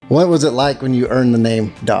What was it like when you earned the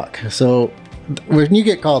name Doc? So when you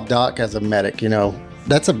get called Doc as a medic, you know,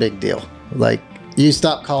 that's a big deal. Like, you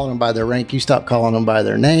stop calling them by their rank. You stop calling them by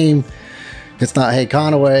their name. It's not, hey,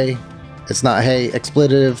 Conaway. It's not, hey,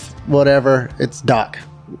 expletive, whatever. It's Doc.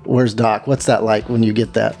 Where's Doc? What's that like when you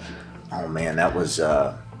get that? Oh, man, that was,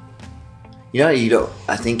 I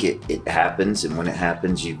think it happens. And when it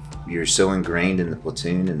happens, you're so ingrained in the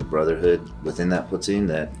platoon and the brotherhood within that platoon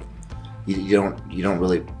that you don't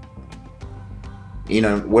really,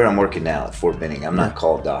 where I'm working now at Fort Benning, I'm not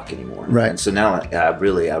called Doc anymore. Right. And so now I've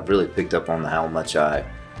really picked up on how much I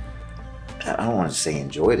don't want to say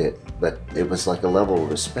enjoyed it, but it was like a level of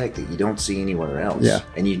respect that you don't see anywhere else. Yeah.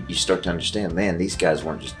 And you start to understand, man, these guys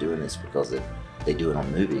weren't just doing this because they do it on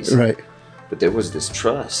movies. Right. But there was this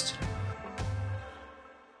trust.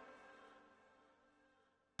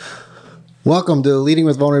 Welcome to the Leading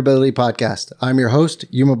with Vulnerability podcast. I'm your host,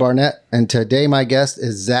 Yuma Barnett, and today my guest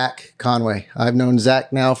is Zach Conaway. I've known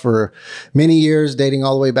Zach now for many years, dating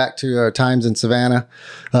all the way back to our times in Savannah.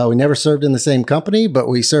 We never served in the same company, but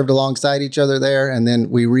we served alongside each other there, and then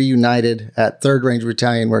we reunited at 3rd Ranger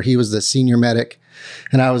Battalion, where he was the senior medic,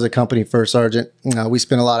 and I was a company first sergeant. We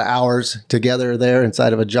spent a lot of hours together there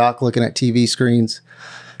inside of a jock looking at TV screens.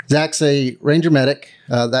 Zach's a Ranger medic.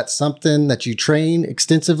 That's something that you train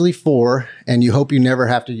extensively for, and you hope you never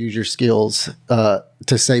have to use your skills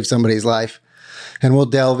to save somebody's life. And we'll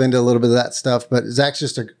delve into a little bit of that stuff. But Zach's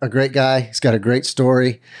just a great guy. He's got a great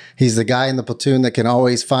story. He's the guy in the platoon that can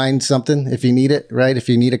always find something if you need it, right? If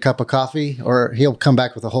you need a cup of coffee, or he'll come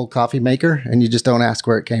back with a whole coffee maker, and you just don't ask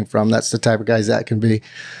where it came from. That's the type of guy Zach can be.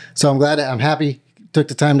 So I'm happy he took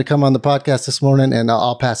the time to come on the podcast this morning, and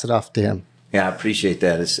I'll pass it off to him. Yeah, I appreciate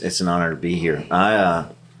that. It's an honor to be here.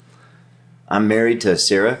 I'm married to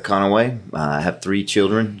Sarah Conaway. I have 3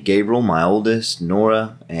 children: Gabriel, my oldest;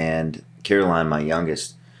 Nora, and Caroline, my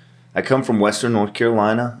youngest. I come from Western North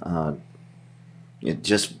Carolina,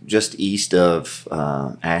 just east of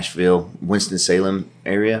Asheville, Winston-Salem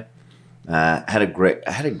area. I had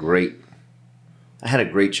a great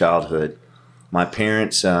childhood. My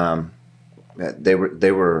parents, they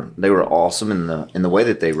were awesome in the way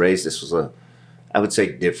that they raised us. Was I would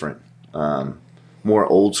say different, more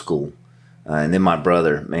old school. And then my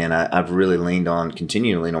brother, man, I've really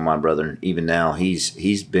continue to lean on my brother. Even now,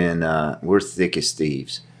 he's been, we're thick as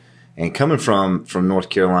thieves. And coming from North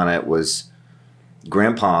Carolina, it was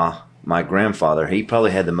Grandpa, my grandfather. He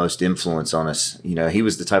probably had the most influence on us. He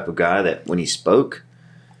was the type of guy that when he spoke,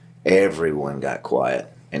 everyone got quiet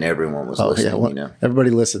and everyone was listening. Yeah, everybody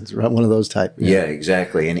listens, right? One of those type. Yeah,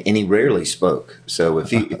 exactly. And he rarely spoke. So if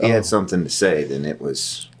he had something to say, then it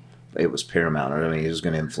was paramount. I mean, he was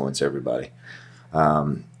going to influence everybody.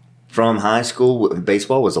 From high school,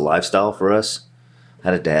 baseball was a lifestyle for us.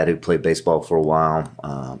 I had a dad who played baseball for a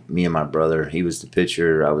while. Me and my brother, he was the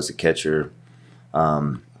pitcher, I was the catcher.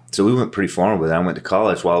 So we went pretty far with it. I went to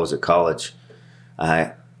college. While I was at college,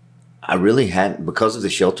 I really hadn't, because of the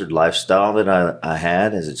sheltered lifestyle that I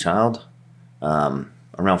had as a child,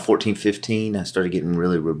 around 14, 15, I started getting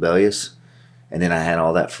really rebellious. And then I had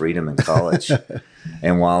all that freedom in college.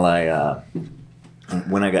 And while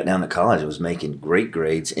when I got down to college, I was making great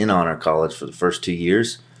grades in honor college for the first 2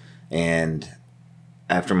 years. And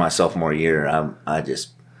after my sophomore year, I just,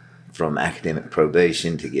 from academic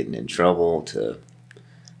probation to getting in trouble to,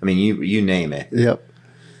 I mean, you name it. Yep.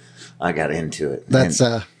 I got into it. That's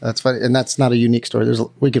funny, and that's not a unique story.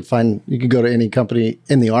 You could go to any company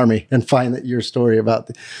in the Army and find that your story about,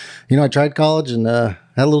 I tried college and had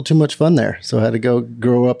a little too much fun there, so I had to go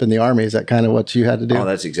grow up in the Army. Is that kind of what you had to do? Oh,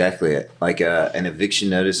 that's exactly it. Like an eviction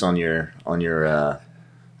notice on your.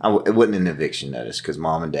 It wasn't an eviction notice because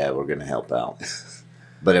Mom and Dad were going to help out,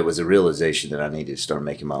 but it was a realization that I needed to start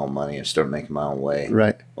making my own money and start making my own way,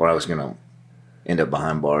 right? Or I was going to end up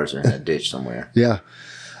behind bars or in a ditch somewhere. Yeah.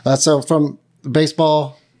 So from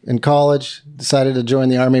baseball in college, decided to join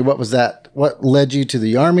the Army. What was that? What led you to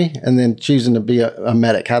the Army and then choosing to be a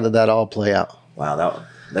medic? How did that all play out? Wow,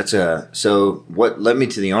 so what led me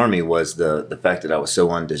to the Army was the fact that I was so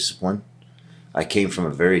undisciplined. I came from a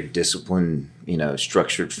very disciplined,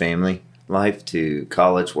 structured family life to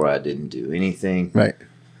college where I didn't do anything. Right.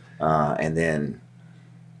 And then,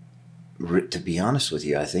 to be honest with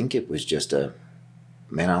you, I think it was just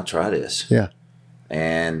I'll try this. Yeah.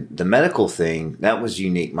 And the medical thing, that was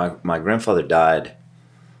unique. My grandfather died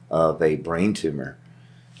of a brain tumor.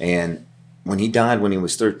 And when he died when he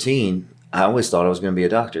was 13, I always thought I was going to be a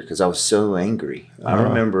doctor because I was so angry. I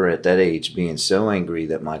remember at that age being so angry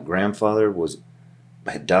that my grandfather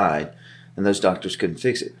had died and those doctors couldn't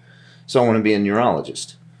fix it. So I want to be a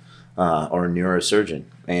neurologist or a neurosurgeon.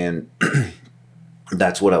 And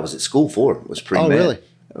that's what I was at school for, was pre-med. Oh, really?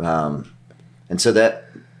 And so that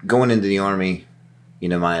going into the Army,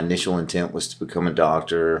 my initial intent was to become a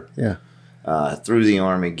doctor. Yeah. Through the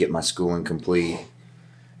Army, get my schooling complete.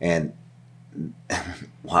 And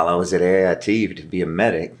while I was at AIT to be a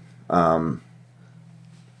medic, I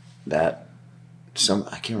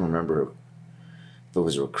can't remember if it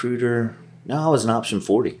was a recruiter. No, I was an option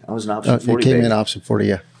 40. I was an option 40. You came in option 40,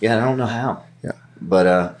 yeah. Yeah, I don't know how. Yeah.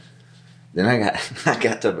 But then I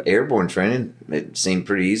got to airborne training. It seemed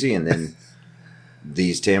pretty easy, and then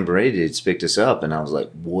these Tamboré dudes picked us up, and I was like,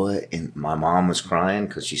 "What?" And my mom was crying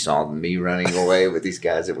because she saw me running away with these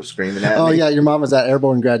guys that were screaming at me. Oh yeah, your mom was at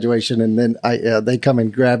airborne graduation, and then they come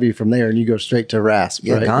and grab you from there, and you go straight to RASP.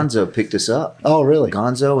 Yeah, right? Gonzo picked us up. Oh really?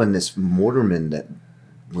 Gonzo and this mortarman that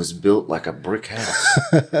was built like a brick house,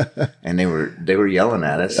 and they were yelling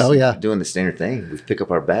at us. Oh yeah, doing the standard thing. We pick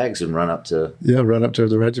up our bags and run up to the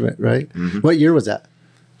regiment. Right. Mm-hmm. What year was that?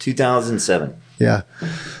 2007. Yeah.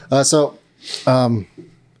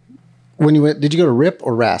 When you went, did you go to RIP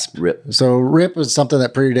or RASP? RIP. So RIP was something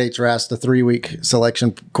that predates RASP, the 3-week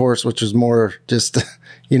selection course, which was more just,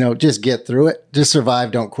 just get through it, just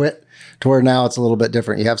survive, don't quit. To where now it's a little bit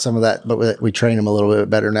different. You have some of that, but we train them a little bit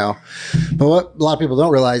better now. But what a lot of people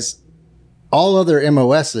don't realize, all other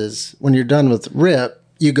MOSs, when you're done with RIP,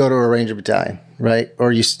 you go to a Ranger battalion, right?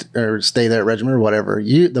 Or you or stay there at regiment or whatever.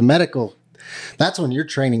 The medical, that's when your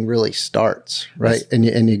training really starts, right?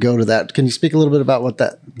 Yes. And you go to that. Can you speak a little bit about what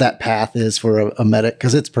that path is for a medic?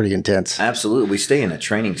 Because it's pretty intense. Absolutely. We stay in a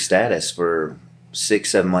training status for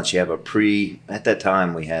 6-7 months. You have at that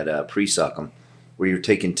time we had a pre-SOCM where you're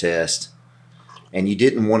taking tests, and you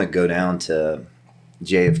didn't want to go down to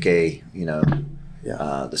JFK,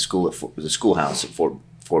 the schoolhouse at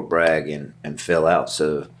Fort Bragg and fill out.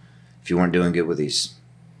 So if you weren't doing good with these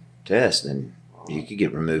tests, then you could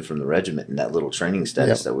get removed from the regiment in that little training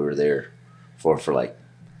status that we were there for like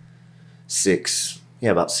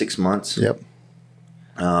about 6 months. Yep.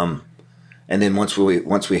 And then once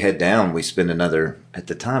we head down, we spend another, at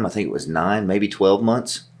the time I think it was 9, maybe 12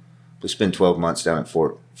 months. We spend 12 months down at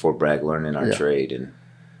Fort Bragg learning our trade. And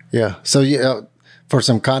yeah. So for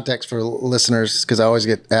some context for listeners, because I always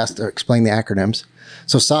get asked to explain the acronyms.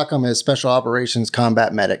 So SOCM is Special Operations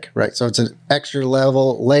Combat Medic, right? So it's an extra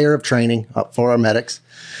layer of training for our medics.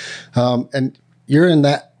 And you're in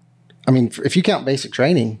that, if you count basic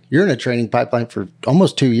training, you're in a training pipeline for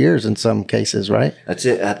almost 2 years in some cases, right? That's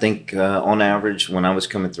it. I think on average, when I was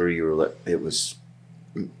coming through, it was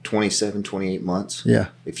 27, 28 months. Yeah.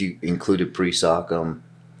 If you included pre-SOCM,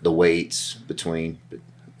 the weights between.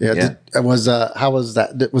 Yeah. How was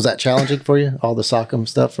that? Was that challenging for you, all the SOCM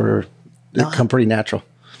stuff, or did it come pretty natural?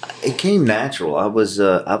 It came natural. I was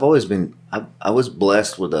I've always been I was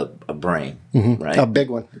blessed with a brain, right? A big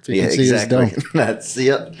one. If you can see exactly. His dome. That's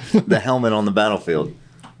the helmet on the battlefield.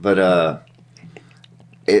 But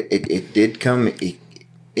it did come.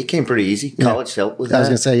 It came pretty easy. College helped with that. I was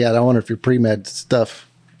gonna say, I wonder if your pre-med stuff,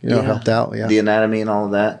 helped out. Yeah, the anatomy and all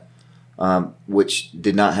of that, which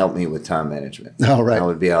did not help me with time management. Oh, right. I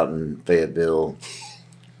would be out in Fayetteville,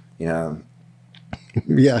 yeah,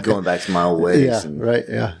 going back to my old ways. Yeah, right.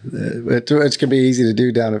 Yeah, it can be easy to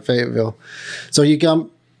do down in Fayetteville. So you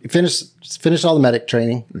finish all the medic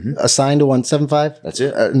training, assigned to 175. That's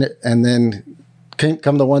it, and then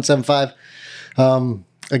come to 175.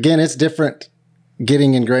 Again, it's different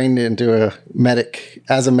getting ingrained into a medic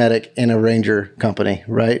in a Ranger company,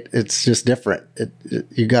 right? It's just different.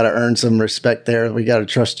 You got to earn some respect there. We got to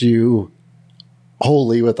trust you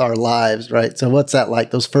wholly with our lives, right? So what's that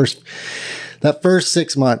like? That first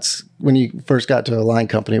 6 months when you first got to a line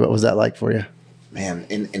company, what was that like for you? Man,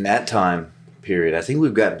 in that time period, I think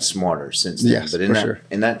we've gotten smarter since then. Yes, but sure.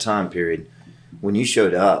 In that time period, when you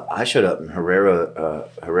showed up, I showed up in Herrera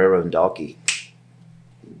and Dalkey.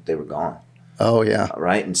 They were gone. Oh, yeah.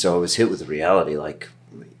 Right? And so I was hit with the reality, like,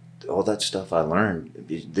 all that stuff I learned,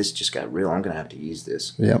 this just got real. I'm going to have to use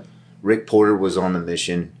this. Yep. Rick Porter was on the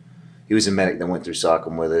mission. He was a medic that went through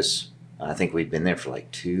SOCM with us. I think we'd been there for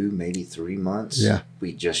like 2, maybe 3 months. Yeah.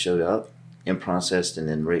 We just showed up and processed, and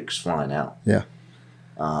then Rick's flying out. Yeah.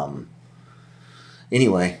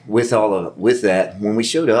 Anyway, with that, when we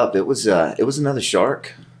showed up, it was another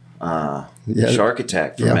shark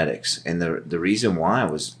attack for medics. And the reason why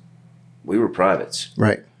was we were privates.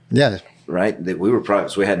 Right. Yeah. Right. We were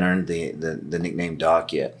privates. We hadn't earned the nickname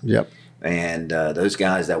Doc yet. Yep. And those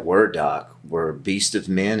guys that were Doc were beasts of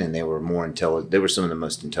men, and they were more intelligent. They were some of the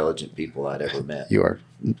most intelligent people I'd ever met. You are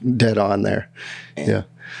dead on there. Yeah.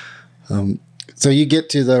 So you get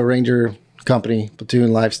to the Ranger company,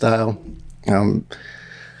 platoon lifestyle.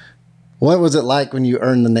 What was it like when you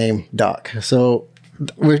earned the name Doc? So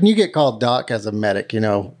when you get called doc as a medic,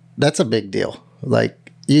 that's a big deal.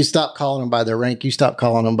 Like, you stop calling them by their rank. You stop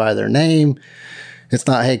calling them by their name. It's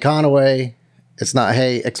not, hey, Conaway. It's not,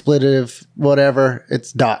 hey, expletive, whatever.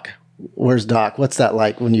 It's doc. Where's doc? What's that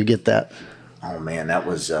like when you get that? Oh, man, that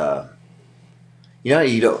was, I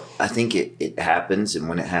think it happens. And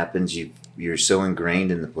when it happens, you're so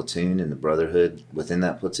ingrained in the platoon and the brotherhood within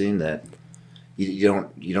that platoon that you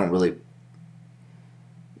don't really,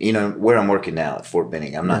 where I'm working now at Fort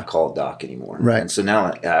Benning, I'm not called doc anymore. Right. And so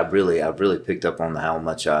now I've really picked up on how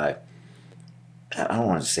much I don't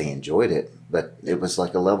want to say enjoyed it, but it was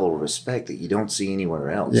like a level of respect that you don't see anywhere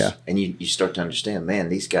else. Yeah. And you start to understand, man,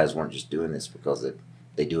 these guys weren't just doing this because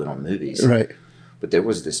they do it on movies. Right. But there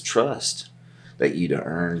was this trust that you'd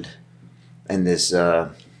earned, and this, I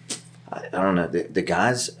don't know, the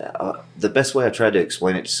guys, the best way I tried to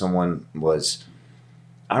explain it to someone was,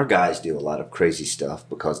 our guys do a lot of crazy stuff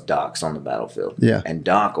because Doc's on the battlefield. Yeah. And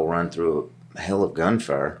Doc will run through a hell of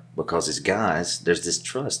gunfire because his guys, there's this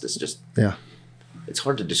trust that's just, it's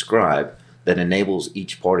hard to describe, that enables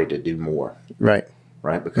each party to do more. Right.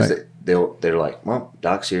 Right? Because they're like, well,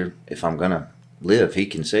 Doc's here. If I'm going to live, he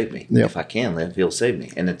can save me. Yep. If I can live, he'll save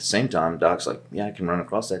me. And at the same time, Doc's like, yeah, I can run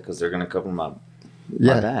across that because they're going to cover my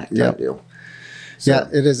back type deal. So,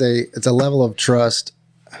 it's a level of trust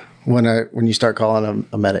when you start calling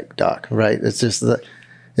a medic doc, right? It's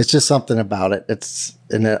just something about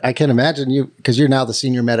it. I can imagine you, because you're now the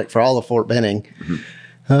senior medic for all of Fort Benning.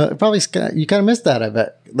 Mm-hmm. Probably you kind of missed that. I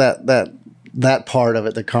bet that part of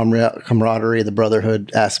it, the camaraderie, the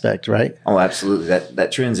brotherhood aspect, right? Oh, absolutely.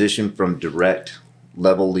 That transition from direct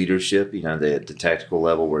level leadership, the tactical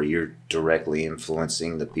level where you're directly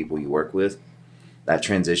influencing the people you work with, that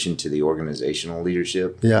transition to the organizational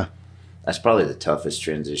leadership. Yeah. That's probably the toughest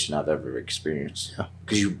transition I've ever experienced. Yeah.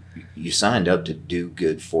 Because you signed up to do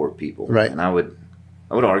good for people. Right. And I would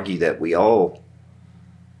argue that we all,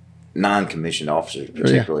 non-commissioned officers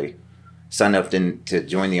particularly, signed up to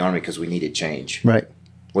join the Army because we needed change. Right.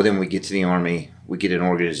 Well, then we get to the Army, we get an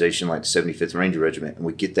organization like the 75th Ranger Regiment, and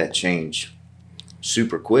we get that change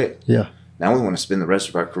super quick. Yeah. Now we want to spend the rest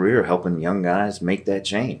of our career helping young guys make that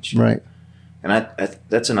change. Right. And I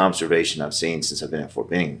that's an observation I've seen since I've been at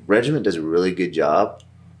Fort Benning. Regiment does a really good job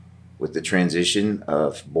with the transition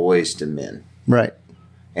of boys to men. Right.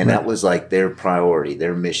 And that was like their priority,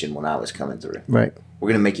 their mission when I was coming through. Right. We're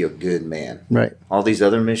going to make you a good man. Right. All these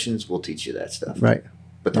other missions, we'll teach you that stuff. Right.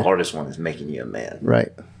 But the hardest one is making you a man.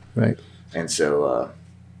 Right. Right. And so,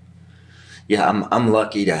 I'm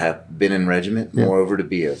lucky to have been in regiment. Moreover, to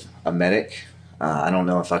be a medic. I don't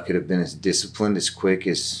know if I could have been as disciplined, as quick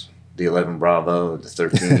as the 11 Bravo, the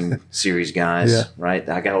 13 series guys, right?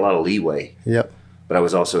 I got a lot of leeway. Yep. But I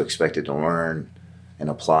was also expected to learn and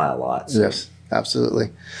apply a lot. So. Yes,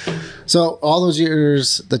 absolutely. So all those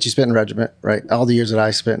years that you spent in regiment, right? All the years that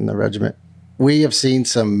I spent in the regiment, we have seen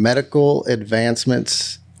some medical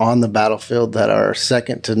advancements on the battlefield that are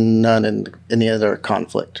second to none in any other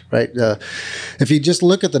conflict, right? If you just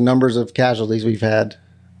look at the numbers of casualties we've had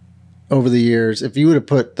over the years, if you would have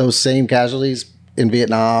put those same casualties in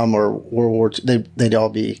Vietnam or World War II, they'd all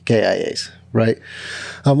be KIAs, right?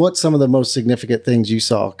 What's some of the most significant things you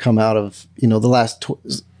saw come out of the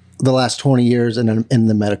last 20 years in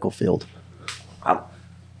the medical field?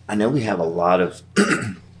 I know we have a lot of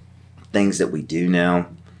things that we do now,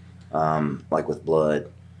 like with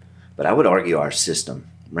blood, but I would argue our system,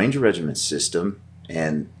 Ranger Regiment system,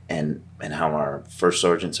 and how our first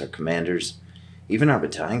sergeants, our commanders, even our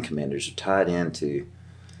battalion commanders are tied into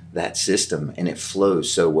that system, and it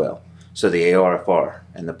flows so well. So the ARFR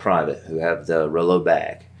and the private who have the Rolo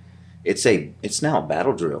bag, it's now a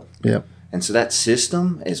battle drill. Yeah. And so that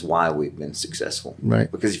system is why we've been successful.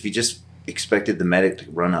 Right. Because if you just expected the medic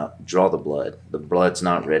to run up, draw the blood's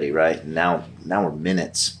not ready, right? And now we're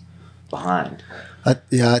minutes behind. I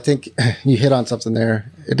think you hit on something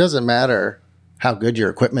there. It doesn't matter how good your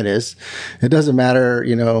equipment is. It doesn't matter,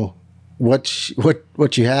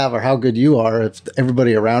 what you have or how good you are if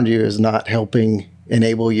everybody around you is not helping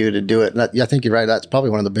enable you to do it. And I think you're right. That's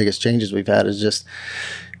probably one of the biggest changes we've had is just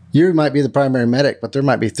you might be the primary medic, but there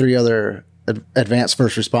might be 3 other advanced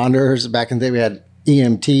first responders. Back in the day, we had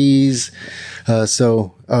EMTs.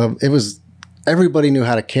 It was everybody knew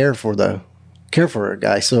how to care for a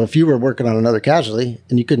guy. So if you were working on another casualty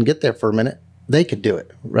and you couldn't get there for a minute, they could do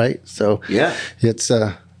it, right? So yeah, it's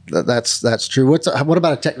that's true. What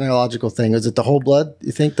about a technological thing? Is it the whole blood?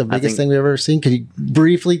 You think the biggest thing we've ever seen? Could you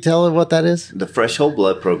briefly tell what that is? The Fresh Whole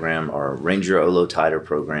Blood program, or Ranger Olo Titer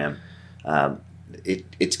program,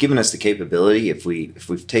 it's given us the capability if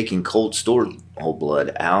we've taken cold stored whole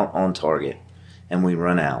blood out on target and we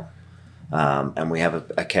run out, and we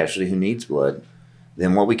have a casualty who needs blood,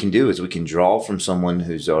 then what we can do is we can draw from someone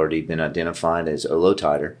who's already been identified as OLO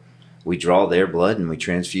titer. We draw their blood and we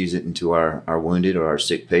transfuse it into our wounded or our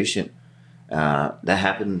sick patient. That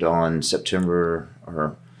happened on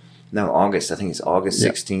August. I think it's August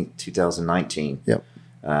 16th, 2019. Yep.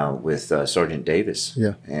 With Sergeant Davis.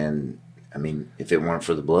 Yeah. And I mean, if it weren't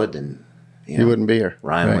for the blood, then he wouldn't be here.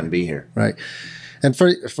 Ryan wouldn't be here. Right. And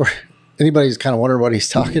for anybody who's kind of wondering what he's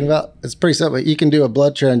talking about, it's pretty simple. You can do a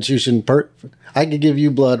blood transfusion. I could give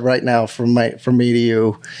you blood right now from me to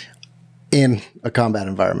you in a combat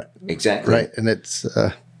environment. Exactly. Right. And it's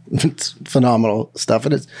phenomenal stuff.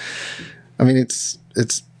 And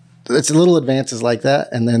it's little advances like that,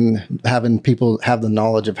 and then having people have the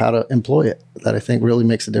knowledge of how to employ it that I think really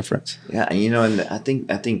makes a difference. Yeah, and I think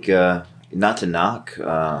not to knock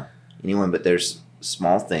anyone, but there's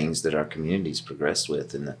small things that our communities progressed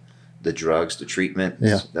with, and the drugs, the treatment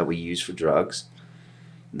that we use for drugs,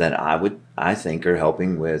 that I think are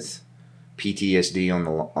helping with PTSD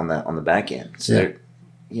on the back end. So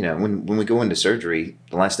when we go into surgery,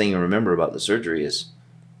 the last thing you remember about the surgery is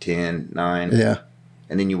 10, 9. Yeah.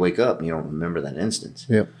 And then you wake up and you don't remember that instance.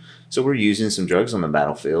 Yep. So we're using some drugs on the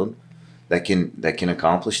battlefield that can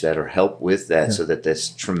accomplish that or help with that, so that this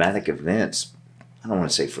traumatic events, I don't want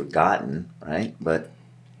to say forgotten, right? But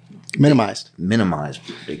minimized.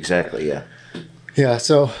 Exactly. Yeah. Yeah.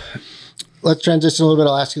 So let's transition a little bit.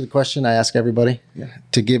 I'll ask you the question I ask everybody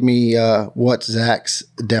to give me what's Zach's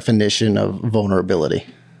definition of vulnerability.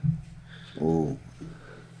 Ooh.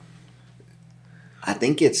 I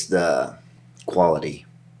think it's the quality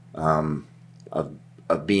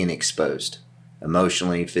of being exposed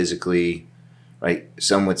emotionally, physically, right?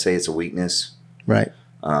 Some would say it's a weakness, right?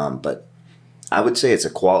 But I would say it's a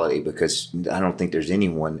quality, because I don't think there's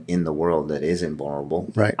anyone in the world that isn't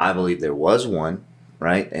vulnerable. Right. I believe there was one,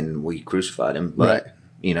 right? And we crucified him, but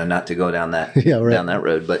not to go down that down that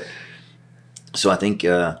road. But so I think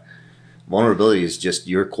vulnerability is just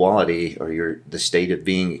your quality or the state of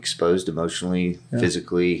being exposed emotionally,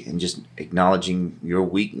 physically, and just acknowledging your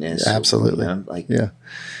weakness. Absolutely.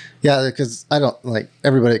 Yeah, because I don't, like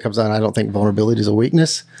everybody that comes on, I don't think vulnerability is a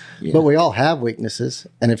weakness, but we all have weaknesses.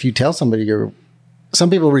 And if you tell somebody some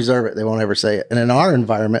people reserve it, they won't ever say it. And in our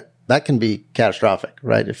environment, that can be catastrophic,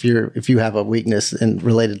 right? If you have a weakness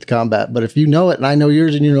related to combat, but if you know it and I know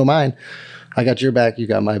yours and you know mine, I got your back, you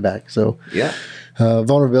got my back. So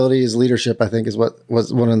vulnerability is leadership, I think, is what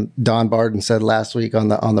was one of Don Barden said last week on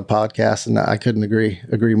the podcast, and I couldn't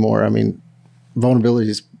agree more. I mean,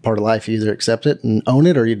 vulnerability is part of life. You either accept it and own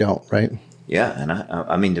it, or you don't, right? Yeah, and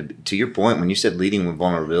I mean, to your point, when you said leading with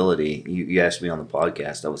vulnerability, you asked me on the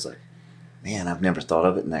podcast. I was like, man, I've never thought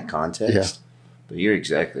of it in that context. Yeah. But you're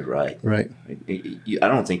exactly right. Right. I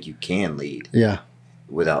don't think you can lead. Yeah.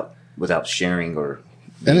 Without sharing or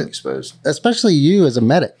being exposed. Especially you as a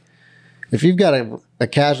medic. If you've got a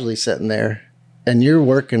casualty sitting there and you're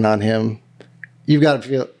working on him, you've got to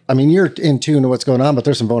feel, I mean, you're in tune to what's going on, but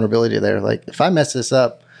there's some vulnerability there. Like, if I mess this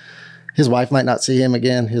up, his wife might not see him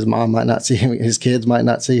again. His mom might not see him. His kids might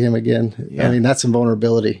not see him again. Yeah. I mean, that's some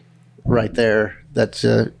vulnerability right there that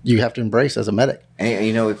you have to embrace as a medic. And,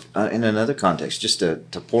 if in another context, just to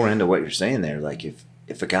pour into what you're saying there, like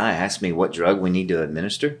if a guy asks me what drug we need to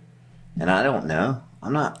administer, and I don't know,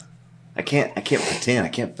 I can't pretend, I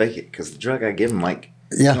can't fake it, because the drug I give him, I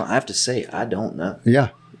have to say, I don't know. Yeah.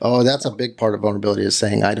 Oh, that's a big part of vulnerability, is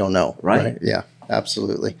saying, I don't know. Right. Yeah,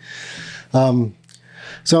 absolutely.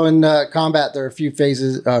 So in combat, there are a few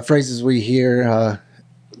phrases we hear,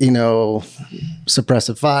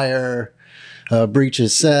 suppressive fire, breach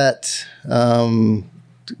is set,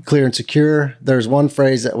 clear and secure. There's one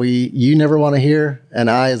phrase that you never want to hear, and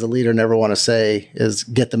I as a leader never want to say, is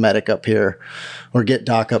get the medic up here or get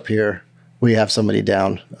doc up here. We have somebody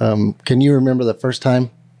down. Can you remember the first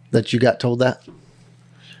time that you got told that?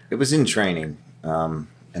 It was in training.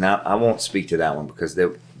 And I won't speak to that one, because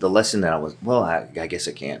the lesson that I guess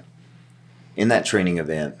I can. In that training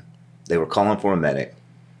event, they were calling for a medic.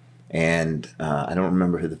 And I don't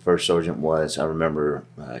remember who the first sergeant was. I remember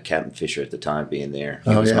Captain Fisher at the time being there.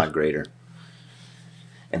 He was my grader.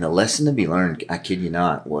 And the lesson to be learned, I kid you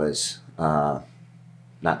not, was not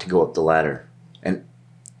to go up the ladder. And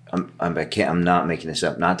I'm not making this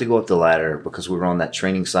up. Not to go up the ladder, because we were on that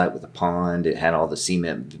training site with a pond. It had all the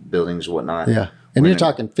cement buildings and whatnot. Yeah. And you're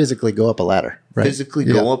talking physically go up a ladder, right? Physically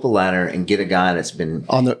go up a ladder and get a guy that's been hit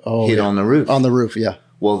on the roof. On the roof, yeah.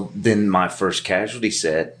 Well, then my first casualty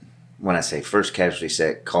set, when I say first casualty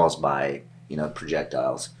set caused by,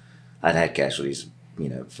 projectiles, I'd had casualties,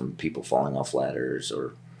 from people falling off ladders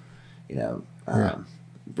or,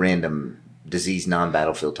 random disease,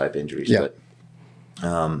 non-battlefield type injuries. Yeah.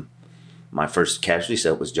 But my first casualty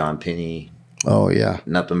set was John Penny, Oh yeah.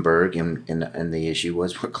 Knuppenberg, and the issue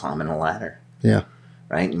was we're climbing a ladder, Yeah.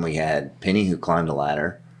 right? And we had Penny who climbed a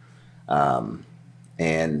ladder, and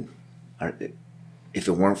if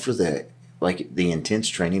it weren't for the intense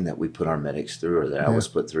training that we put our medics through, or that I was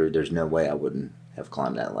put through, there's no way I wouldn't have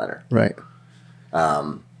climbed that ladder. Right.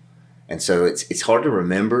 And so it's hard to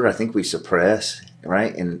remember. I think we suppress,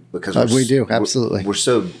 right? And because We do, absolutely. we're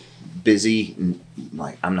so busy, and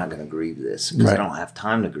like, I'm not going to grieve this because I Right. don't have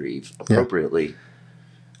time to grieve appropriately.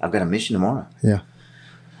 I've got a mission tomorrow. Yeah.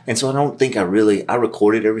 And so I don't think I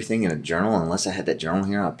recorded everything in a journal. Unless I had that journal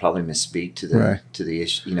here, I'd probably misspeak to the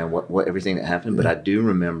issue, you know, what everything that happened. But I do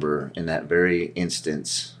remember in that very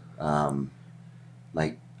instance,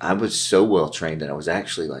 like, I was so well trained that I was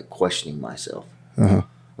actually like questioning myself. Uh-huh.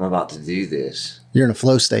 I'm about to do this, You're in a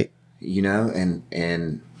flow state. you know, and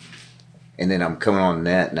then I'm coming on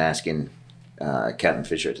net and asking Captain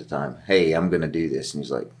Fisher at the time, "Hey, I'm going to do this," and he's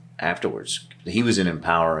like, afterwards, he was an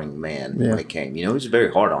empowering man when it came. You know, he was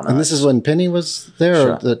very hard on us. And this is when Penny was there,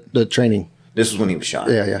 Shot. or the training. This was when he was shot.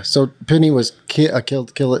 Yeah, yeah. So Penny was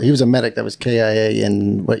killed. He was a medic that was KIA.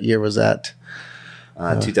 In what year was that?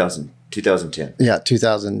 2010. Yeah,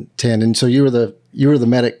 2010. And so you were the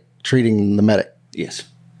medic treating the medic. Yes.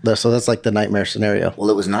 So that's like the nightmare scenario. Well,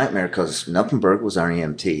 it was nightmare because Knuppenberg was our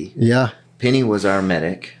EMT. Yeah. Penny was our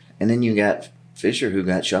medic. And then you got Fisher, who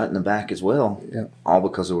got shot in the back as well. Yeah. All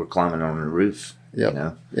because we were climbing on the roof. Yep. You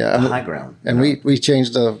know, Yeah, the high ground. And we've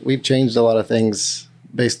changed a lot of things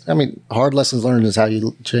based. I mean, hard lessons learned is how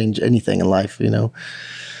you change anything in life. You know.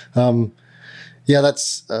 Yeah,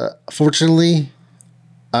 that's fortunately,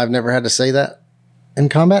 I've never had to say that in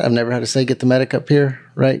combat. I've never had to say get the medic up here,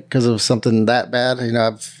 right? Because of something that bad. You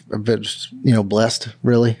know, I've been, you know, blessed,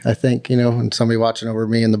 really, I think, you know, and somebody watching over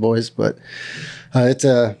me and the boys. But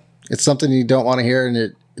it's something you don't want to hear, and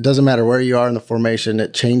it doesn't matter where you are in the formation.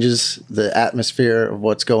 It changes the atmosphere of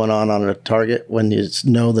what's going on a target when you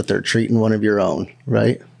know that they're treating one of your own,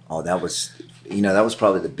 right? Oh, that was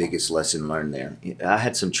probably the biggest lesson learned there. I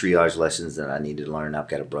had some triage lessons that I needed to learn. I've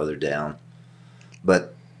got a brother down.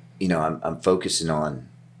 But, you know, I'm focusing on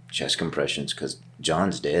chest compressions because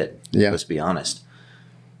John's dead. Yeah. Let's be honest.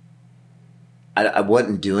 I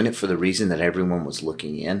wasn't doing it for the reason that everyone was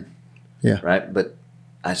looking in. Yeah. Right? But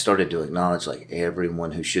I started to acknowledge, like,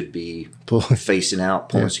 everyone who should be Pull- facing out,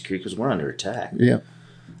 pulling security, because we're under attack, Yeah.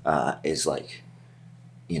 is like,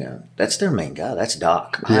 you know, that's their main guy. That's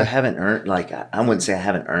Doc. Yeah. I haven't earned, like, I wouldn't say I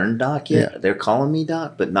haven't earned Doc yet. Yeah. They're calling me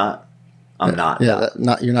Doc, but I'm not Yeah.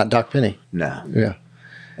 Doc. You're not Doc Penny. No. Yeah.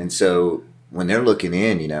 And so when they're looking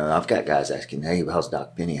in, you know, I've got guys asking, "Hey, how's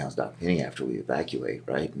Doc Penny? How's Doc Penny?" after we evacuate,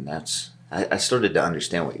 right? And I started to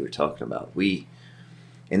understand what you were talking about.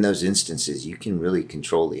 In those instances, you can really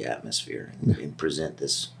control the atmosphere and present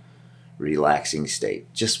this relaxing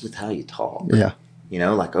state just with how you talk. Yeah. You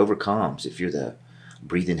know, like over comms, if you're the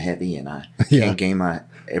breathing heavy and I Yeah. can't gain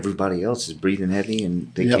everybody else is breathing heavy and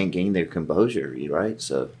they can't gain their composure, right?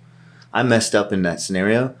 So I messed up in that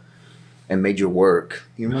scenario. And Major Work,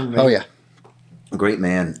 you remember? Oh yeah. Great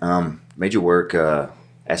man. Major Work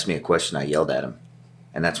asked me a question. I yelled at him,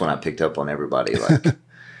 and that's when I picked up on everybody like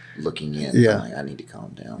looking in. Yeah. I'm like, I need to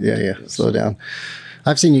calm down. Yeah. Slow down.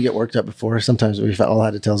 I've seen you get worked up before. Sometimes we've all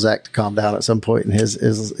had to tell Zach to calm down at some point in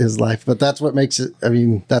his life. But that's what makes it. I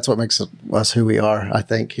mean, that's what makes us who we are, I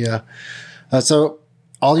think. Yeah. So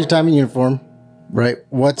all your time in uniform, right?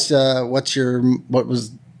 What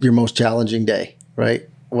was your most challenging day, right?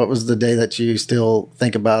 What was the day that you still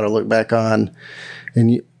think about or look back on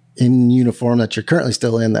in uniform that you're currently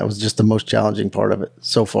still in that was just the most challenging part of it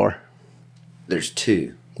so far? There's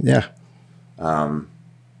two. Yeah.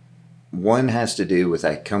 One has to do with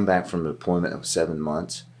I come back from a deployment of 7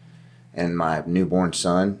 months, and my newborn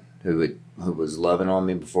son, who was loving on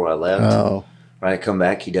me before I left, Oh. right? I come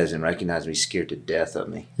back, he doesn't recognize me, scared to death of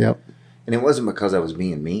me. Yep. And it wasn't because I was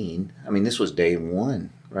being mean. I mean, this was day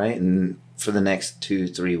one, right? And for the next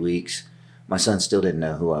 2-3 weeks, my son still didn't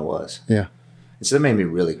know who I was. Yeah. And so that made me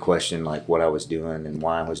really question like what I was doing and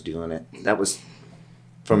why I was doing it. That was,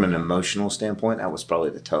 from an emotional standpoint, that was probably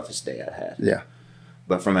the toughest day I had. Yeah.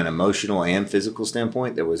 But from an emotional and physical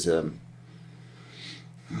standpoint, there was an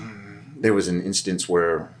instance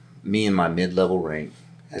where me and my mid-level rank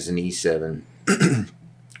as an E7,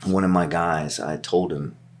 one of my guys, I told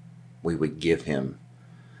him we would give him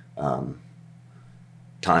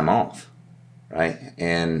time off, right?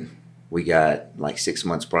 And we got like 6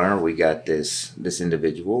 months prior, we got this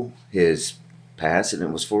individual, his pass, and it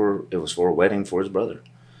was for a wedding for his brother.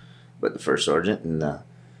 But the first sergeant and the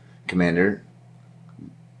commander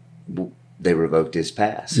they revoked his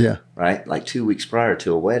pass. Yeah. Right? Like 2 weeks prior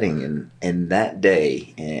to a wedding. And that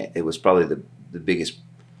day, it was probably the biggest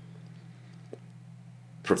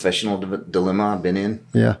professional dilemma I've been in.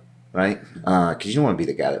 Yeah. Right? Because you don't want to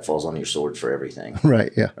be the guy that falls on your sword for everything.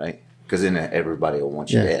 Right. Yeah. Right? Because then everybody will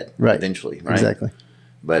want you dead. Right. Eventually. Right? Exactly.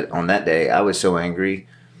 But on that day, I was so angry.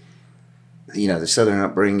 You know, the Southern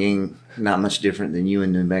upbringing, not much different than you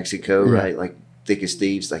in New Mexico, right? Like thick as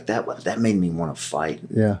thieves. Like that made me want to fight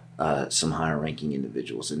some higher ranking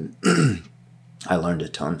individuals. And I learned a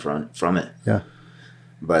ton from it. Yeah.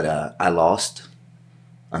 But I lost,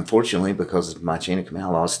 unfortunately, because of my chain of command, I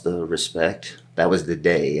lost the respect. That was the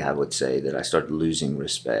day, I would say, that I started losing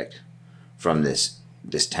respect from this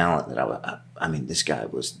talent that I mean, this guy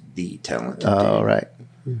was the talented dude. Right.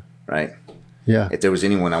 Right? Yeah. If there was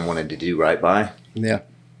anyone I wanted to do right by. Yeah.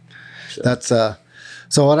 So. That's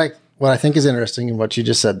so what I think is interesting in what you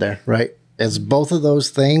just said there, right? Is both of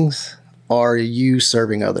those things are you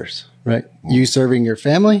serving others, right? You serving your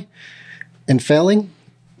family and failing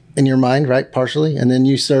in your mind, right? Partially. And then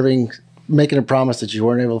you making a promise that you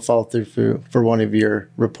weren't able to follow through for one of your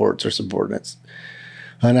reports or subordinates.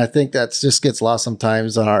 And I think that just gets lost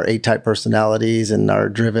sometimes on our A-type personalities and our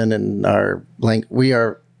driven and our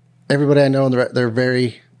everybody I know,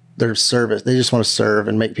 they're service. They just want to serve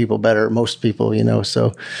and make people better. Most people,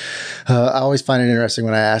 So I always find it interesting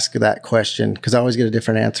when I ask that question because I always get a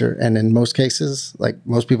different answer. And in most cases, like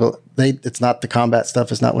most people, it's not the combat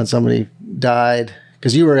stuff. It's not when somebody died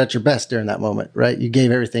because you were at your best during that moment, right? You gave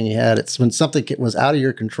everything you had. It's when something was out of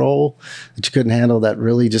your control that you couldn't handle that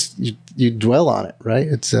really just you dwell on it, right?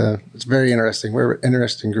 It's very interesting. We're an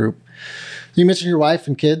interesting group. You mentioned your wife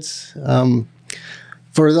and kids.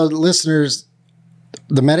 For the listeners,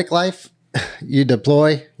 the medic life, you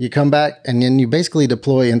deploy, you come back, and then you basically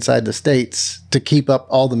deploy inside the States to keep up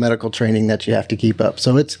all the medical training that you have to keep up.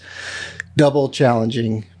 So it's double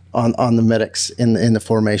challenging on the medics in the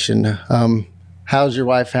formation. How's your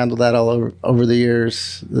wife handled that all over the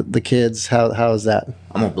years? The kids, how is that?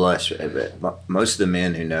 I'm gonna blush. Most of the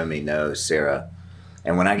men who know me know Sarah,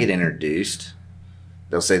 and when I get introduced,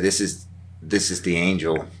 they'll say, "This is the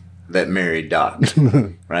angel that married Doc,"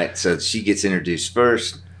 right? So she gets introduced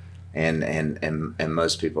first, and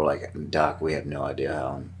most people are like, "Doc, we have no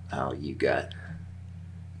idea how you got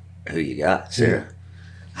who you got, Sarah." Yeah.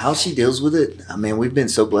 How she deals with it, I mean, we've been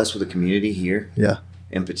so blessed with the community here,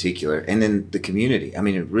 in particular, and then the community. I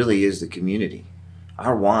mean, it really is the community.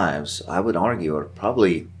 Our wives, I would argue, are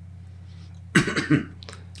probably.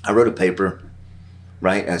 I wrote a paper.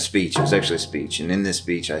 Right, a speech. It was actually a speech, and in this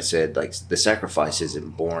speech, I said, like, the sacrifice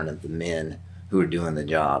isn't born of the men who are doing the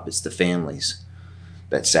job; it's the families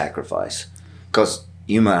that sacrifice. Because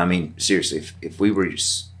I mean, seriously, if we were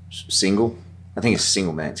single, I think it's a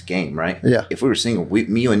single man's game, right? Yeah. If we were single,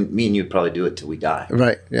 me and you would probably do it till we die.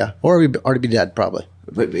 Right. Yeah. Or we'd already be dead, probably.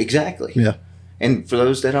 But exactly. Yeah. And for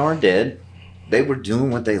those that are dead, they were doing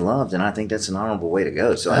what they loved, and I think that's an honorable way to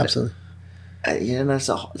go. So absolutely. That's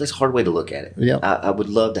a hard way to look at it. Yeah, I would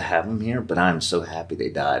love to have them here, but I'm so happy they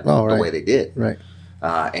died the way they did. Right.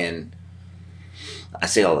 And I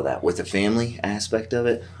say all of that with the family aspect of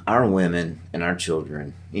it. Our women and our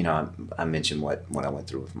children. I mentioned what I went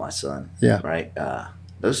through with my son. Yeah. Right.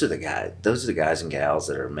 Those are the guys. Those are the guys and gals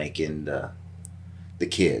that are making the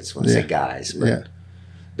kids. When I say guys, but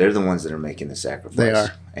they're the ones that are making the sacrifice. They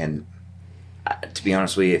are. And to be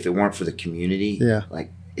honest with you, if it weren't for the community,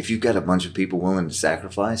 like. If you've got a bunch of people willing to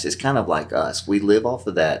sacrifice, it's kind of like us. We live off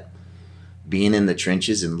of that, being in the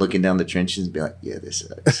trenches and looking down the trenches and be like, yeah, this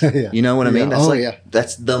sucks. You know what I mean? That's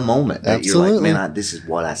that's the moment that Absolutely. You're like, man, this is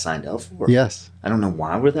what I signed up for. Yes. I don't know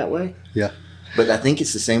why we're that way. Yeah. But I think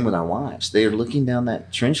it's the same with our wives. They are looking down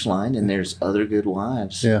that trench line, and there's other good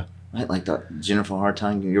wives. Yeah. Right? Like Jennifer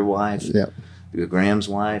Hartine, your wife. Yeah. Graham's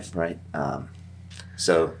wife, right?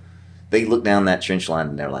 So they look down that trench line,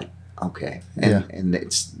 and they're like, okay, and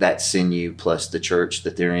it's that sinew plus the church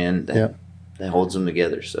that they're in that holds them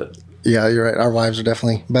together. So yeah, you're right. Our wives are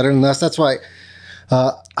definitely better than us. That's why,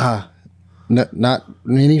 not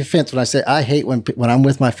any offense when I say I hate when I'm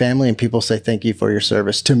with my family and people say thank you for your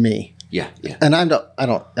service to me. Yeah. And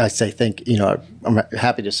I say thank you. I'm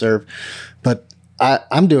happy to serve, but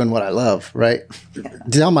I'm doing what I love, right?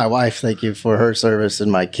 Tell my wife thank you for her service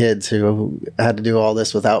and my kids who had to do all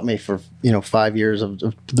this without me for 5 years of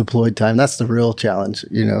deployed time. That's the real challenge,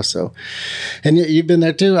 So, and you've been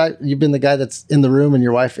there too. You've been the guy that's in the room and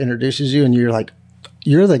your wife introduces you, and you're like,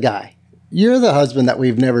 you're the guy. You're the husband that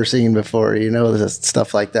we've never seen before.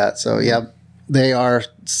 Stuff like that. So yeah, they are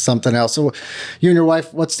something else. So, you and your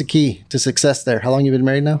wife, what's the key to success there? How long you been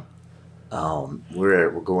married now?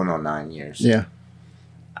 We're going on 9 years. Yeah.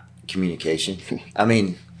 communication. I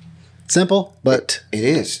mean, simple, but it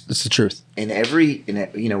is. It's the truth.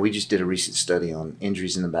 We just did a recent study on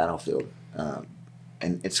injuries in the battlefield,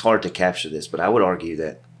 and it's hard to capture this, but I would argue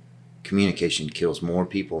that communication kills more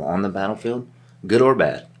people on the battlefield, good or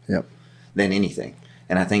bad, Yep. than anything.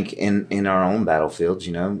 And I think in our own battlefields,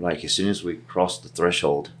 like as soon as we cross the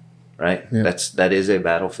threshold, right? Yeah. That is a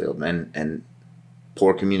battlefield, and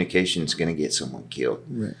poor communication is going to get someone killed.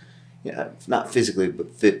 Right. Yeah, not physically, but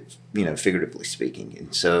figuratively speaking.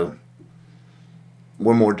 And so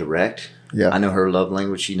we're more direct. Yeah. I know her love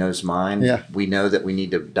language. She knows mine. Yeah. We know that we need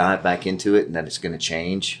to dive back into it and that it's going to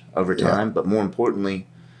change over time. Yeah. But more importantly,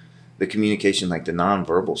 the communication, like the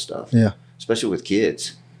nonverbal stuff. Yeah. Especially with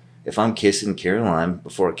kids. If I'm kissing Caroline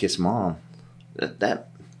before I kiss mom, that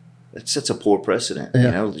sets a poor precedent.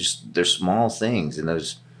 Yeah. Just there's small things. And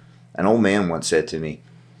an old man once said to me,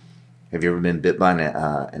 "Have you ever been bit by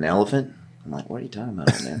an elephant?" I'm like, "What are you talking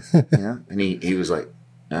about, man?" And he was like,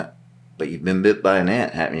 "But you've been bit by an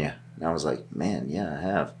ant, haven't you?" And I was like, "Man, yeah, I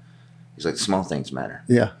have." He's like, "Small things matter."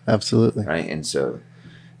 Yeah, absolutely. Right. And so,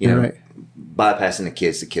 Right. bypassing the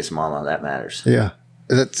kids to kiss mama, that matters. Yeah.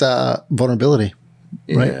 It's vulnerability,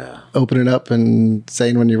 right? Yeah. Opening up and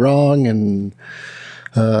saying when you're wrong and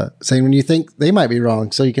saying when you think they might be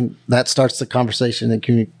wrong. So that starts the conversation and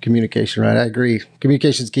communication, right? I agree.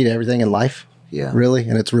 Communication is key to everything in life. Yeah. Really.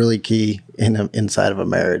 And it's really key inside of a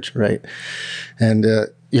marriage, right? And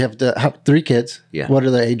you have 3 kids. Yeah. What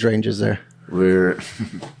are the age ranges there? We're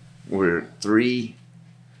 3,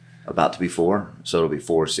 about to be 4. So it'll be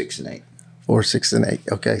 4, 6, and 8. 4, 6, and 8.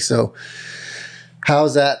 Okay. So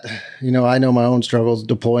how's that? I know my own struggles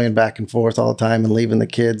deploying back and forth all the time and leaving the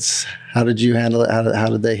kids. How did you handle it? How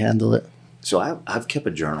did they handle it? So I've kept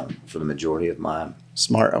a journal for the majority of my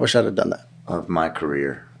Smart. I wish I'd have done that. of my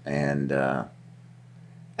career. And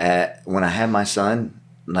when I had my son,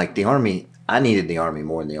 like the Army, I needed the Army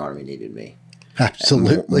more than the Army needed me.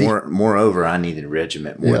 Absolutely. Moreover, I needed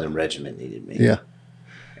regiment more Yeah. than regiment needed me. Yeah.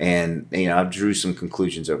 And, I drew some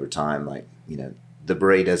conclusions over time, like, the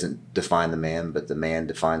beret doesn't define the man, but the man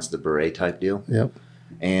defines the beret type deal. Yep.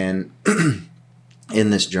 And in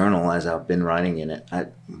this journal, as I've been writing in it, as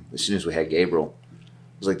soon as we had Gabriel, I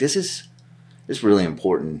was like, this is really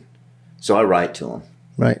important. So I write to him.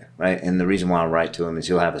 Right. Right. And the reason why I write to him is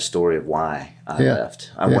he'll have a story of why I Yeah.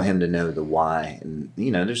 left. I want him to know the why. And,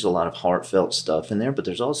 there's a lot of heartfelt stuff in there, but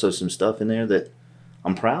there's also some stuff in there that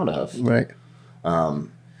I'm proud of. Right.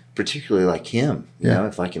 Particularly like him.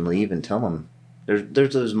 If I can leave and tell him.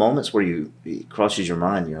 There's those moments where it crosses your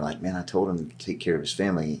mind. You're like, man, I told him to take care of his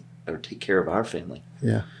family or take care of our family.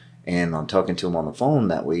 Yeah. And I'm talking to him on the phone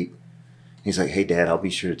that week. He's like, "Hey, Dad, I'll be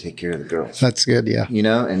sure to take care of the girls." That's good. Yeah.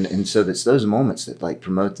 And so it's those moments that like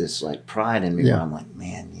promote this like pride in me Yeah. where I'm like,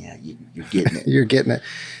 man, yeah, you're getting it. You're getting it.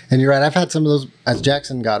 And you're right. I've had some of those as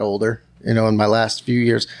Jackson got older, in my last few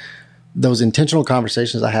years, those intentional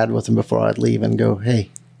conversations I had with him before I'd leave and go, "Hey,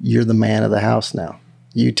 you're the man of the house now.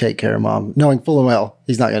 You take care of mom," knowing full and well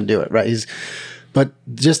he's not going to do it, right? But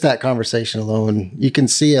just that conversation alone, you can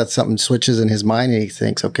see that something switches in his mind and he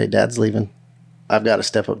thinks, okay, Dad's leaving. I've got to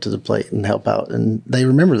step up to the plate and help out. And they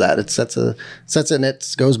remember that. It sets it, and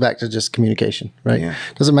it goes back to just communication, right? Yeah.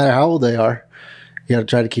 Doesn't matter how old they are. You got to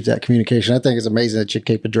try to keep that communication. I think it's amazing that you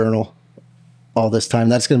keep a journal all this time.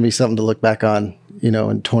 That's going to be something to look back on,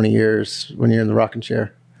 in 20 years when you're in the rocking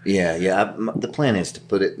chair. Yeah. The plan is to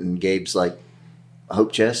put it in Gabe's like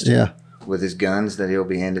hope chest. Yeah. With his guns that he'll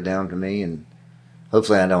be handed down to me, and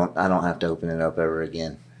hopefully I don't have to open it up ever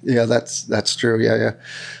again. Yeah, that's true. Yeah.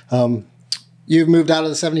 You've moved out of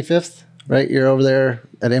the 75th, right? You're over there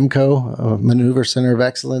at MCO, Maneuver Center of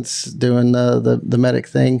Excellence, doing the medic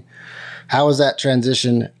thing. How was that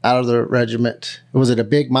transition out of the regiment? Was it a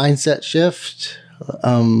big mindset shift?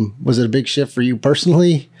 Was it a big shift for you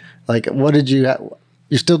personally? Like, what did you?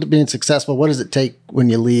 You're still being successful. What does it take when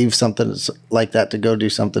you leave something like that to go do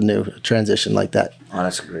something new, a transition like that? Oh,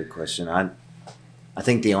 that's a great question. I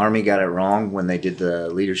think the Army got it wrong when they did the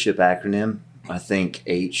leadership acronym. I think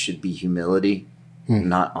H should be humility,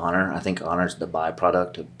 not honor. I think honor is the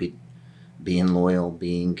byproduct of being loyal,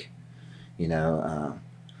 being,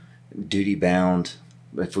 duty bound.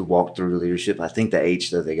 If we walk through leadership, I think the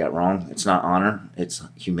H though they got wrong. It's not honor, it's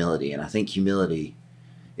humility, and I think humility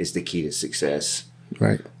is the key to success.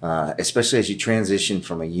 Right. Especially as you transition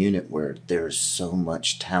from a unit where there's so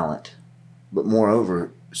much talent, but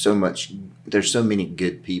moreover, there's so many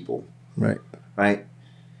good people. Right. Right.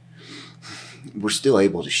 We're still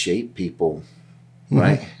able to shape people.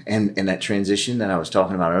 Right. And that transition that I was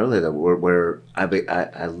talking about earlier, where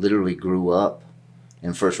I literally grew up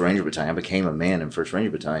in 1st Ranger Battalion. I became a man in 1st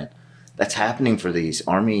Ranger Battalion. That's happening for these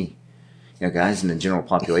Army guys in the general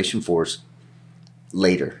population force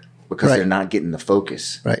later because Right. they're not getting the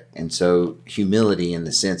focus. Right. And so humility in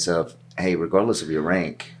the sense of, hey, regardless of your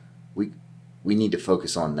rank, we need to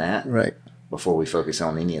focus on that Right. before we focus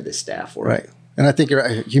on any of the staff work. Right. And I think you're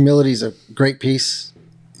right. Humility is a great piece.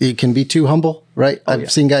 It can be too humble, right? Oh, I've yeah.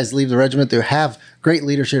 seen guys leave the regiment who have great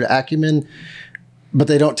leadership acumen, but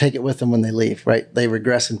they don't take it with them when they leave, right? They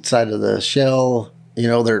regress inside of the shell.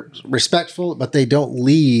 They're respectful, but they don't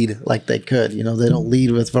lead like they could. They don't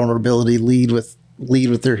lead with vulnerability, lead with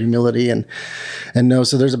their humility and no.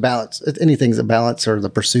 So there's a balance. Anything's a balance, or the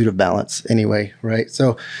pursuit of balance anyway, right?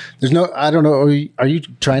 So I don't know. Are you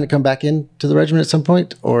trying to come back into the regiment at some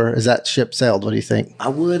point, or is that ship sailed? What do you think? I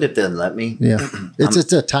would if they'd let me. Yeah.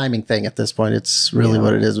 It's a timing thing at this point. It's really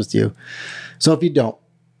what it is with you. So if you don't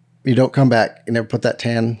come back, you never put that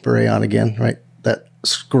tan beret on again, right? That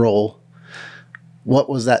scroll. What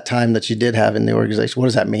was that time that you did have in the organization? What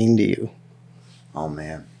does that mean to you? Oh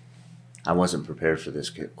man, I wasn't prepared for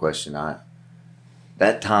this question.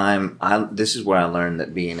 This is where I learned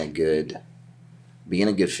that being a good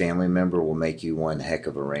family member will make you one heck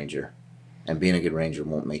of a ranger, and being a good ranger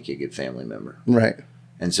won't make you a good family member. Right.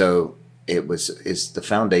 And so it's the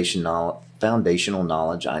foundational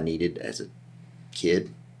knowledge I needed as a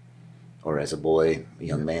kid or as a boy, a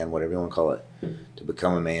young man, whatever you want to call it, to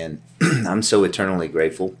become a man. I'm so eternally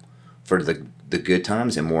grateful for the good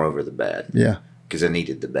times and moreover the bad. Yeah. Because I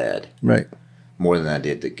needed the bad. Right. More than I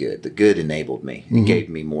did the good. The good enabled me. It gave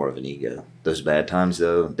me more of an ego. Those bad times,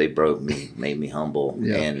 though, they broke me, made me humble.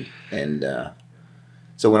 Yeah. And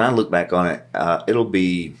so when I look back on it, it'll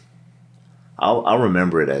be, I'll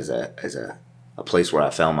remember it as a place where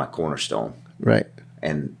I found my cornerstone. Right.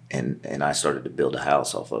 And I started to build a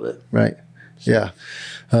house off of it. Right. Yeah.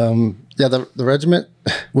 The regiment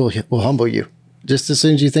will humble you. Just as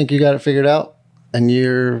soon as you think you got it figured out and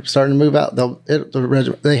you're starting to move out, the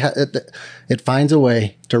regiment, it finds a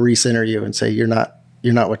way to recenter you and say, you're not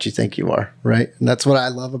what you think you are. Right. And that's what I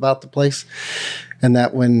love about the place. And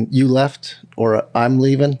that when you left or I'm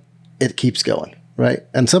leaving, it keeps going. Right.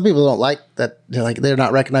 And some people don't like that. They're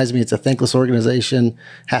not recognizing me. It's a thankless organization.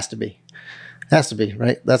 Has to be,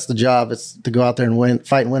 right? That's the job. It's to go out there and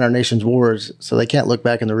fight and win our nation's wars. So they can't look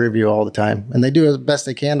back in the rearview all the time. And they do as best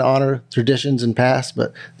they can to honor traditions and past,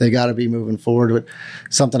 but they got to be moving forward with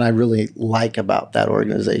something I really like about that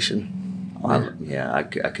organization. I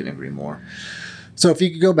couldn't agree more. So if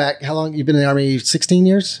you could go back, how long you've been in the Army? 16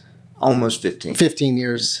 years? Almost 15. 15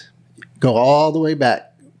 years. Go all the way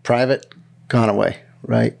back. Private Conaway,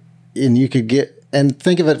 right? And you could and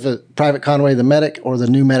think of it for Private Conaway, the medic, or the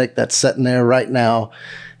new medic that's sitting there right now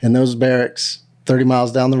in those barracks 30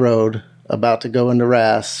 miles down the road about to go into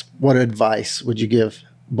RAS. What advice would you give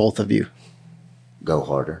both of you? Go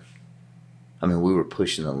harder. I mean, we were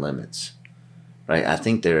pushing the limits, right? I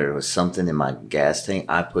think there was something in my gas tank.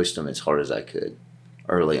 I pushed them as hard as I could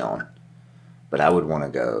early on, but I would want to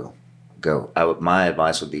go. My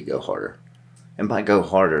advice would be go harder. And by go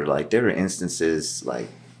harder, like there were instances like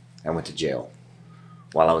I went to jail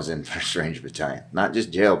while I was in 1st Ranger Battalion. Not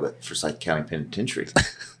just jail, but Forsyth County Penitentiary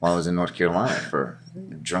while I was in North Carolina for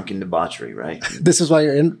drunken debauchery, right? This is why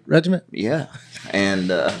you're in regiment? Yeah.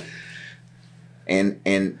 And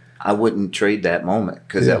I wouldn't trade that moment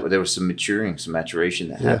because there was some maturation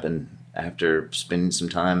that happened after spending some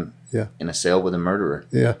time in a cell with a murderer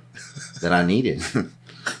that I needed.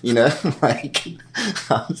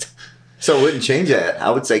 So I wouldn't change that.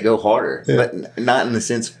 I would say go harder, but not in the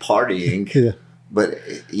sense of partying. Yeah. But,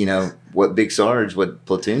 what Big Sarge, what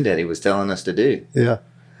Platoon Daddy was telling us to do. Yeah.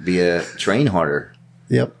 Be a train harder.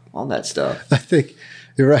 Yep. All that stuff. I think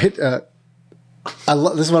you're right. This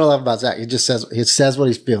is what I love about Zach. He says what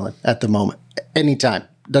he's feeling at the moment, anytime.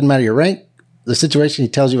 Doesn't matter your rank, the situation, he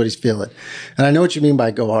tells you what he's feeling. And I know what you mean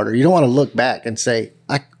by go harder. You don't want to look back and say,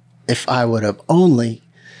 if I would have only,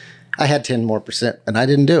 I had 10% more and I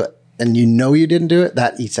didn't do it. And you didn't do it,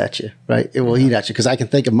 that eats at you, right? It will eat at you. Because I can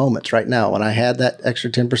think of moments right now when I had that extra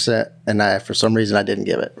 10% and for some reason I didn't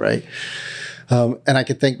give it, right? And I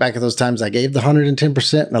can think back of those times I gave the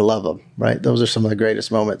 110% and I love them, right? Those are some of the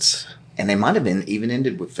greatest moments. And they might have been even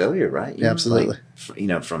ended with failure, right? Absolutely.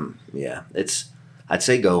 I'd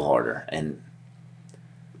say go harder. And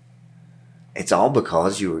it's all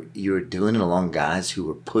because you were doing it along guys who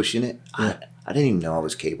were pushing it. Yeah. I didn't even know I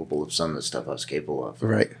was capable of some of the stuff I was capable of.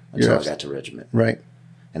 Right. Until I got to regiment. Right.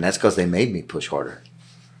 And that's because they made me push harder.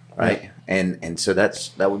 Right. And so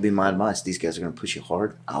that would be my advice. These guys are going to push you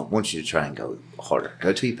hard. I want you to try and go harder.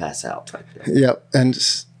 Go till you pass out type thing. Yep. And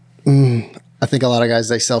I think a lot of guys,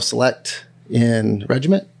 they self-select in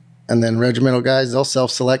regiment And then regimental guys, they'll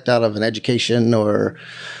self-select out of an education or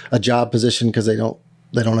a job position because they don't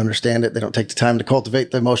understand it. They don't take the time to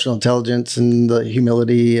cultivate the emotional intelligence and the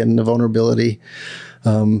humility and the vulnerability.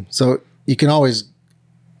 So you can always,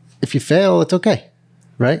 if you fail, it's okay,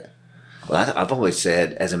 right? Well, I've always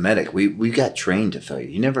said, as a medic, we got trained to failure.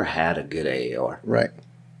 You never had a good AAR. Right.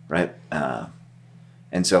 Right?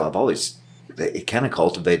 And so I've always, it kind of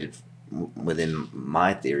cultivated within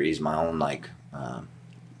my theories, my own, like,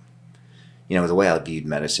 the way I viewed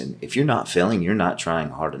medicine. If you're not failing, you're not trying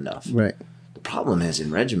hard enough. Right. The problem is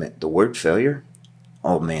in regiment, the word failure,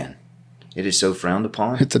 oh man, it is so frowned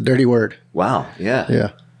upon. It's a dirty word. Wow. Yeah.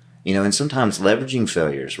 Yeah. And sometimes leveraging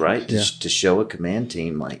failures, right? Yeah. To show a command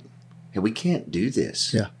team, like, hey, we can't do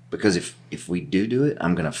this. Yeah. Because if we do it,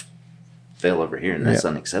 I'm going to fail over here, and that's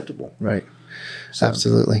unacceptable. Right. So,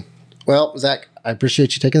 absolutely. Well, Zach, I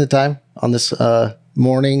appreciate you taking the time on this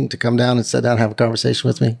morning to come down and sit down and have a conversation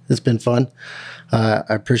with me. It's been fun. I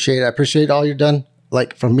appreciate all you've done.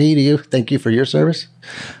 Like, from me to you, thank you for your service.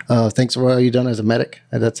 Thanks for all you've done as a medic.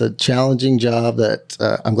 That's a challenging job that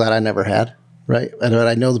I'm glad I never had, right? And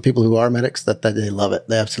I know the people who are medics, that they love it.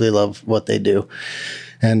 They absolutely love what they do.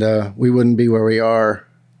 And we wouldn't be where we are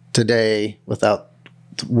today without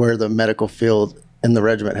where the medical field in the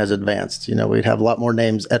regiment has advanced. We'd have a lot more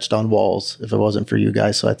names etched on walls if it wasn't for you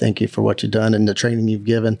guys. So I thank you for what you've done and the training you've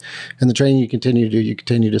given and the training you continue to do. You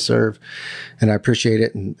continue to serve, and I appreciate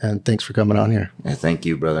it. And thanks for coming on here. Yeah, thank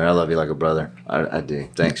you, brother. I love you like a brother. I do.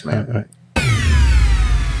 Thanks, man. All right.